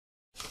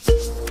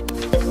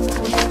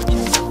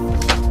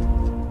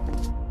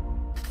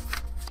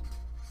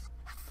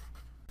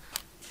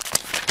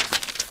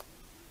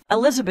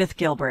Elizabeth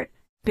Gilbert.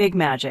 Big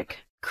Magic.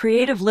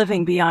 Creative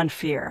Living Beyond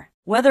Fear.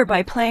 Whether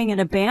by playing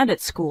in a band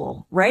at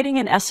school, writing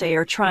an essay,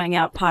 or trying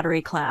out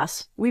pottery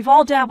class, we've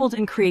all dabbled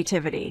in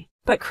creativity.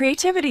 But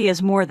creativity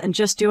is more than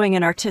just doing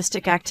an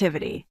artistic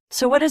activity.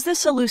 So what is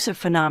this elusive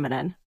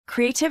phenomenon?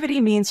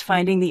 Creativity means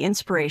finding the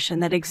inspiration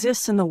that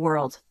exists in the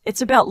world.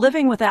 It's about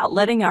living without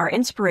letting our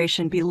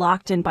inspiration be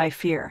locked in by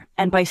fear,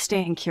 and by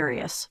staying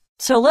curious.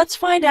 So let's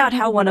find out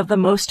how one of the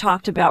most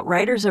talked about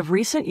writers of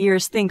recent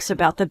years thinks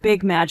about the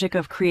big magic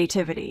of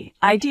creativity,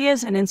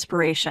 ideas, and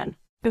inspiration.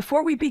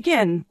 Before we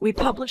begin, we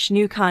publish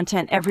new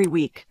content every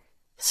week.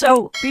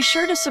 So be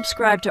sure to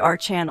subscribe to our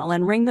channel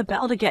and ring the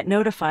bell to get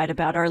notified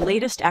about our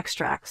latest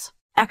extracts.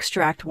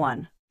 Extract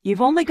 1.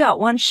 You've only got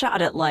one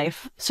shot at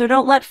life, so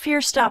don't let fear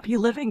stop you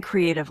living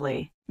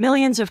creatively.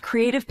 Millions of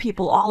creative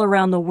people all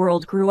around the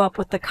world grew up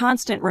with the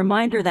constant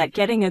reminder that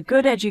getting a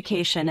good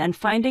education and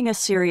finding a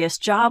serious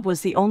job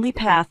was the only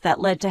path that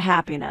led to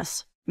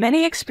happiness.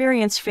 Many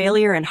experienced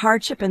failure and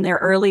hardship in their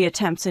early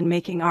attempts in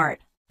making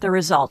art. The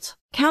result: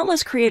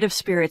 countless creative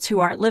spirits who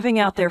aren't living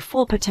out their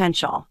full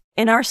potential.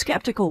 In our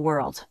skeptical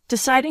world,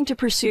 deciding to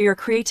pursue your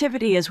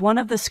creativity is one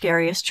of the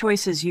scariest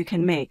choices you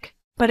can make.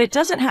 But it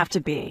doesn't have to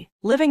be.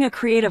 Living a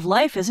creative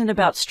life isn't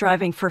about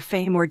striving for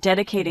fame or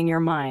dedicating your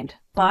mind,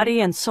 body,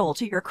 and soul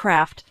to your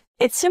craft.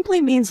 It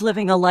simply means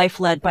living a life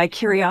led by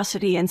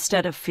curiosity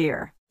instead of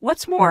fear.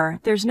 What's more,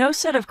 there's no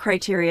set of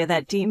criteria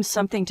that deems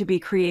something to be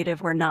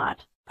creative or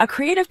not. A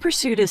creative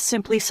pursuit is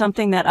simply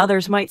something that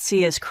others might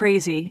see as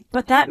crazy,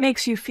 but that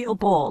makes you feel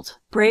bold,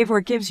 brave, or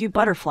gives you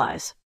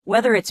butterflies.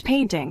 Whether it's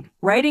painting,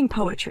 writing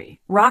poetry,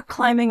 rock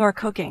climbing, or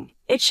cooking,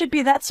 it should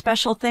be that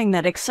special thing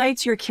that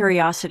excites your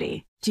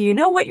curiosity. Do you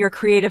know what your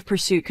creative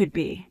pursuit could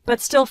be,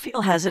 but still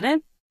feel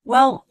hesitant?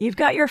 Well, you've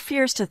got your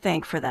fears to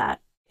thank for that.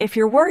 If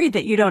you're worried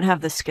that you don't have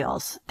the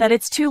skills, that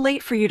it's too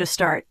late for you to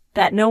start,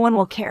 that no one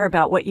will care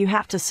about what you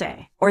have to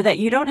say, or that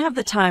you don't have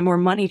the time or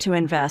money to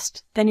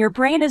invest, then your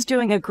brain is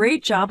doing a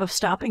great job of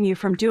stopping you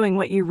from doing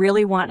what you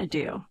really want to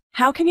do.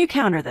 How can you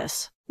counter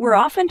this? We're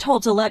often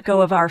told to let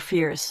go of our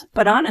fears,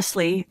 but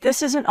honestly,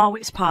 this isn't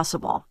always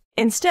possible.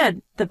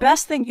 Instead, the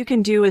best thing you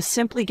can do is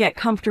simply get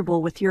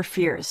comfortable with your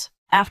fears.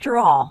 After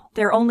all,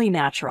 they're only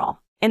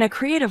natural. In a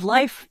creative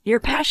life, your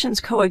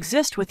passions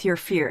coexist with your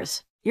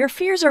fears. Your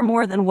fears are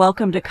more than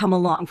welcome to come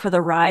along for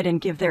the ride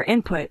and give their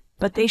input,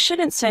 but they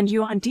shouldn't send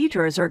you on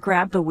detours or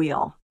grab the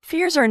wheel.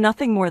 Fears are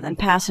nothing more than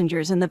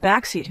passengers in the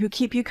backseat who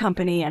keep you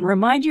company and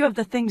remind you of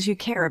the things you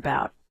care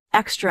about.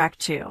 Extract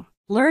 2.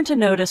 Learn to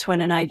notice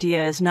when an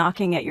idea is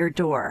knocking at your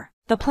door.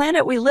 The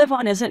planet we live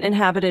on isn't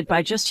inhabited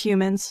by just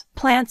humans,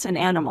 plants, and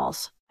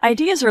animals.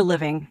 Ideas are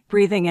living,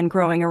 breathing, and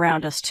growing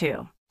around us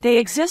too. They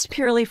exist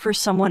purely for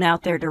someone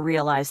out there to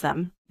realize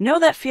them. Know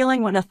that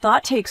feeling when a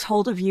thought takes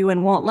hold of you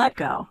and won't let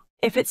go.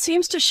 If it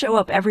seems to show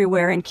up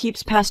everywhere and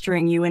keeps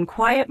pestering you in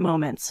quiet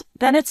moments,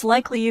 then it's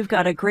likely you've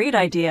got a great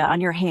idea on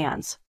your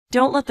hands.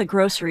 Don't let the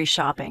grocery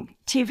shopping,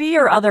 TV,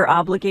 or other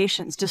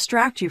obligations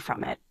distract you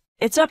from it.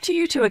 It's up to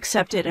you to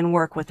accept it and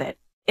work with it.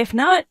 If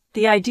not,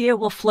 the idea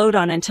will float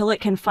on until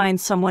it can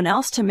find someone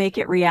else to make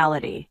it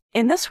reality.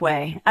 In this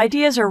way,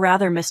 ideas are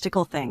rather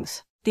mystical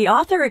things. The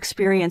author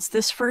experienced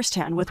this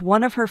firsthand with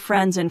one of her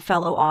friends and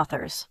fellow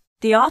authors.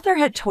 The author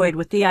had toyed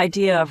with the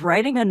idea of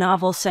writing a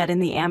novel set in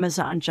the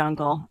Amazon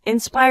jungle,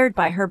 inspired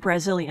by her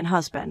Brazilian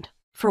husband.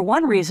 For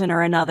one reason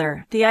or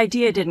another, the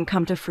idea didn't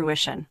come to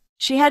fruition.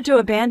 She had to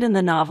abandon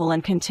the novel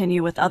and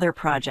continue with other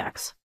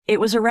projects. It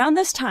was around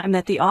this time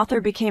that the author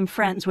became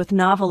friends with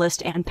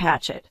novelist Ann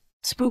Patchett.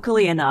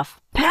 Spookily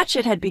enough,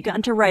 Patchett had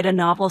begun to write a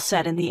novel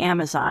set in the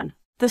Amazon.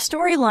 The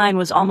storyline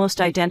was almost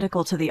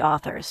identical to the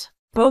author's.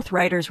 Both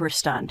writers were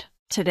stunned.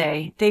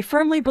 Today, they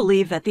firmly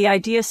believe that the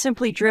idea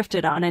simply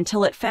drifted on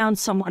until it found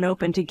someone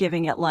open to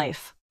giving it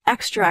life.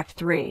 Extract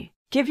 3.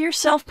 Give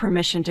yourself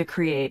permission to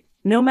create,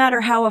 no matter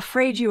how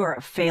afraid you are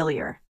of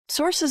failure.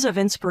 Sources of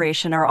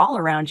inspiration are all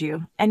around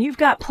you, and you've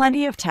got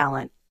plenty of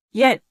talent.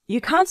 Yet, you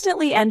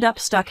constantly end up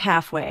stuck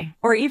halfway,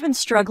 or even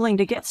struggling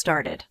to get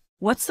started.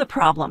 What's the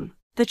problem?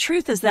 The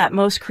truth is that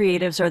most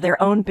creatives are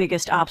their own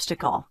biggest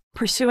obstacle.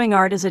 Pursuing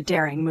art is a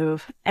daring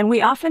move, and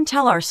we often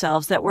tell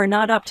ourselves that we're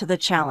not up to the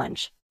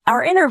challenge.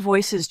 Our inner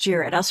voices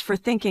jeer at us for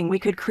thinking we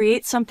could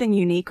create something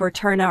unique or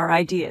turn our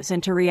ideas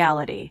into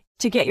reality.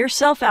 To get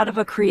yourself out of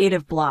a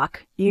creative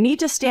block, you need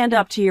to stand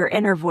up to your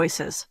inner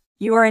voices.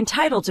 You are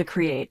entitled to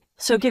create,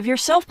 so give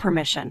yourself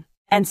permission.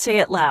 And say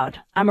it loud.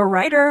 I'm a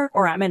writer,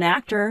 or I'm an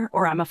actor,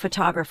 or I'm a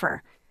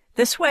photographer.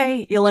 This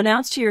way, you'll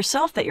announce to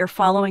yourself that you're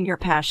following your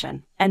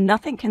passion, and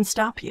nothing can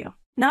stop you.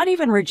 Not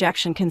even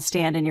rejection can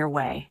stand in your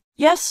way.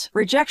 Yes,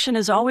 rejection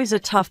is always a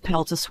tough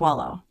pill to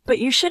swallow, but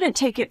you shouldn't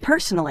take it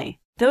personally.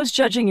 Those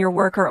judging your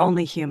work are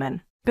only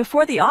human.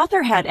 Before the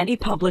author had any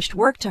published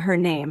work to her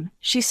name,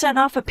 she sent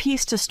off a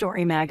piece to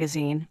Story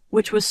magazine,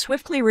 which was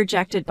swiftly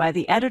rejected by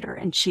the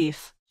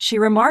editor-in-chief. She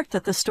remarked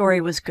that the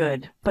story was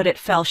good, but it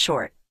fell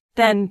short.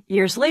 Then,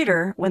 years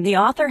later, when the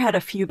author had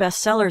a few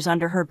bestsellers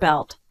under her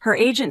belt, her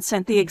agent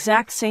sent the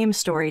exact same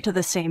story to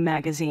the same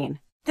magazine.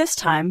 This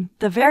time,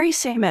 the very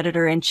same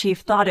editor-in-chief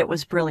thought it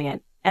was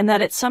brilliant. and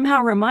that it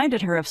somehow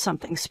reminded her of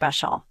something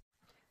special.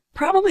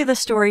 Probably the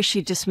story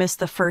she dismissed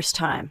the first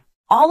time.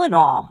 All in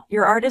all,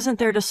 your art isn't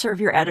there to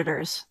serve your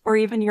editors, or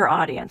even your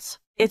audience.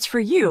 It's for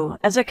you,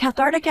 as a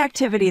cathartic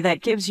activity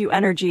that gives you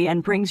energy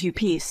and brings you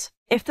peace.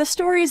 If the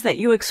stories that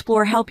you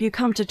explore help you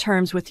come to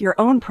terms with your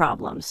own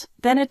problems,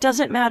 then it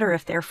doesn't matter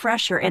if they're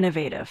fresh or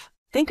innovative.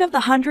 Think of the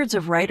hundreds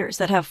of writers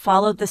that have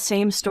followed the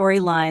same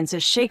storylines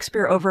as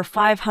Shakespeare over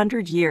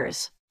 500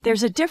 years.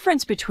 There's a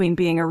difference between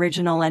being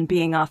original and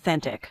being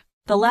authentic.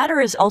 The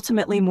latter is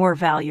ultimately more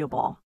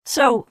valuable.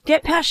 So,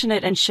 get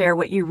passionate and share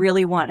what you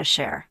really want to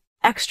share.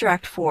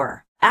 Extract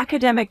 4.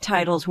 Academic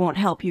titles won't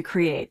help you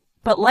create,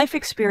 but life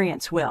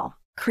experience will.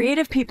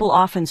 Creative people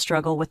often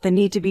struggle with the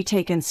need to be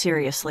taken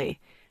seriously.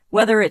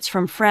 Whether it's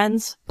from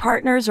friends,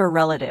 partners, or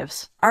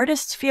relatives,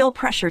 artists feel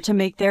pressure to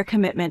make their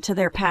commitment to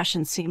their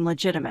passion seem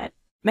legitimate.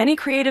 Many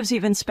creatives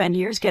even spend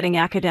years getting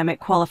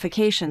academic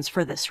qualifications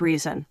for this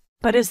reason.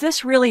 But is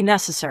this really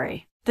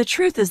necessary? The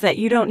truth is that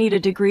you don't need a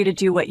degree to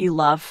do what you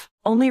love.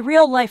 Only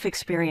real-life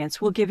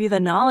experience will give you the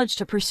knowledge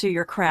to pursue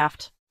your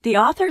craft. The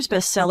author's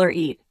bestseller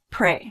Eat,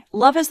 Pray,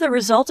 Love is the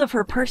result of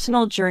her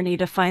personal journey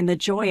to find the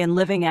joy in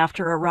living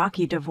after a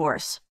rocky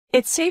divorce.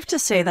 It's safe to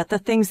say that the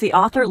things the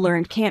author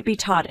learned can't be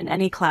taught in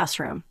any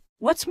classroom.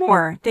 What's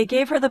more, they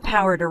gave her the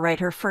power to write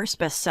her first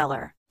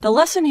bestseller. The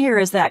lesson here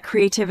is that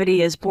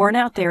creativity is born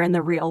out there in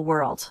the real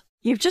world.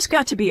 You've just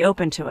got to be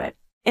open to it.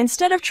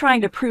 Instead of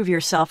trying to prove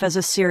yourself as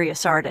a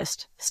serious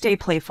artist, stay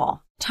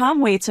playful.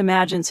 Tom Waits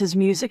imagines his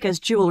music as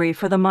jewelry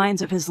for the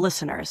minds of his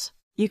listeners.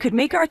 You could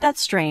make art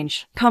that's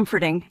strange,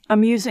 comforting,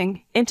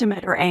 amusing,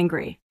 intimate, or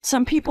angry.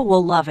 Some people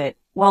will love it,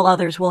 while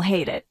others will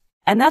hate it.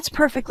 And that's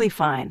perfectly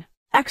fine.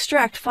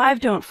 Extract 5.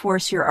 Don't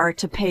force your art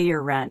to pay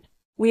your rent.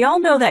 We all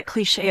know that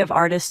cliché of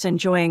artists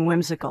enjoying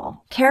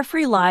whimsical,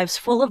 carefree lives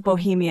full of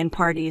bohemian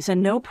parties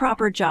and no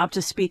proper job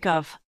to speak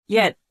of.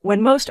 Yet,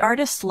 when most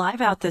artists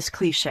live out this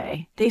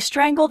cliché, they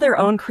strangle their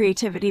own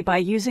creativity by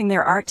using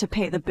their art to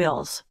pay the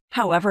bills.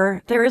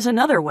 However, there is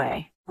another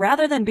way.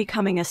 Rather than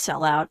becoming a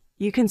sellout,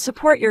 you can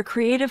support your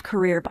creative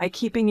career by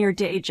keeping your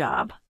day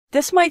job.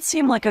 This might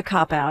seem like a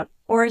cop-out,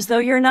 or as though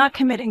you're not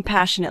committing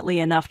passionately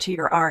enough to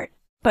your art.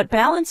 But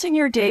balancing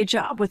your day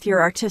job with your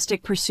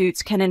artistic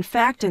pursuits can in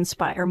fact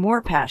inspire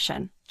more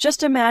passion.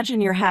 Just imagine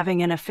you're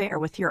having an affair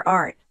with your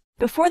art.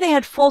 Before they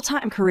had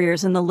full-time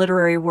careers in the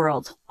literary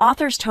world,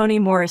 authors Toni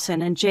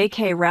Morrison and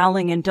J.K.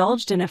 Rowling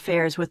indulged in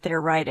affairs with their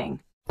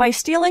writing. By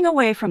stealing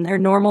away from their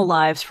normal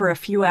lives for a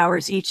few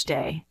hours each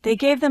day, they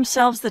gave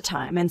themselves the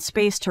time and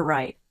space to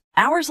write.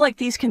 Hours like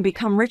these can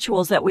become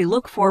rituals that we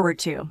look forward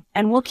to,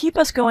 and will keep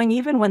us going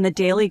even when the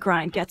daily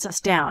grind gets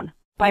us down.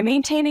 By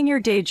maintaining your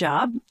day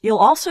job, you'll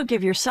also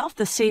give yourself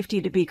the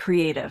safety to be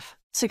creative.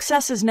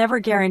 Success is never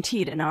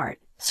guaranteed in art,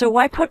 so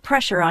why put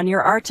pressure on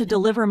your art to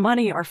deliver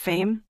money or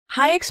fame?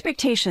 High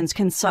expectations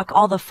can suck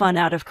all the fun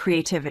out of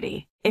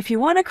creativity. If you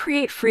want to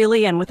create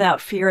freely and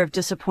without fear of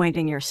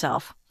disappointing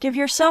yourself, give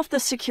yourself the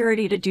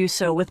security to do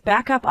so with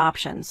backup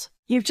options.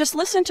 You've just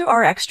listened to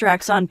our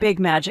extracts on Big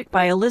Magic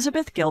by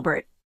Elizabeth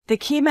Gilbert. The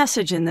key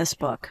message in this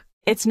book: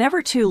 it's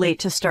never too late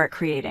to start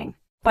creating.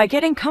 By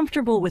getting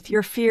comfortable with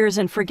your fears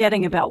and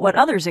forgetting about what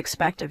others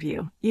expect of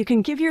you, you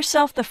can give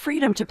yourself the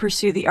freedom to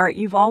pursue the art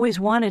you've always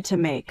wanted to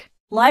make.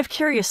 Live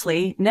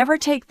curiously, never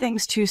take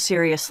things too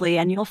seriously,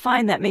 and you'll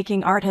find that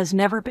making art has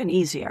never been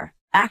easier.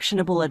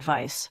 Actionable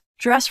advice: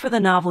 dress for the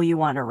novel you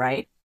want to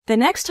write. The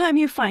next time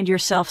you find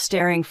yourself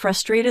staring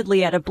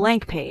frustratedly at a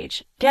blank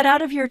page, get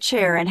out of your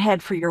chair and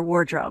head for your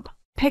wardrobe.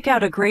 Pick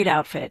out a great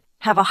outfit,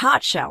 have a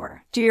hot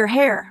shower, do your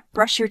hair,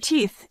 brush your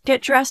teeth,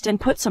 get dressed, and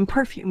put some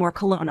perfume or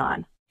cologne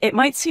on. It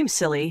might seem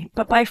silly,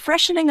 but by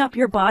freshening up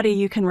your body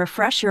you can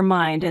refresh your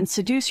mind and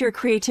seduce your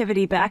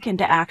creativity back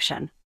into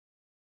action.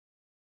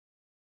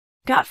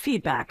 Got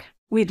feedback?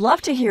 We'd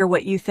love to hear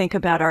what you think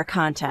about our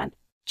content.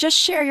 Just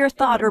share your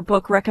thought or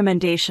book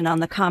recommendation on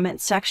the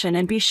comment section,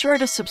 and be sure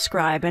to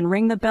subscribe and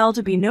ring the bell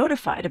to be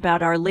notified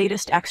about our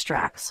latest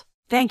extracts.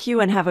 Thank you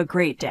and have a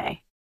great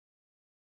day.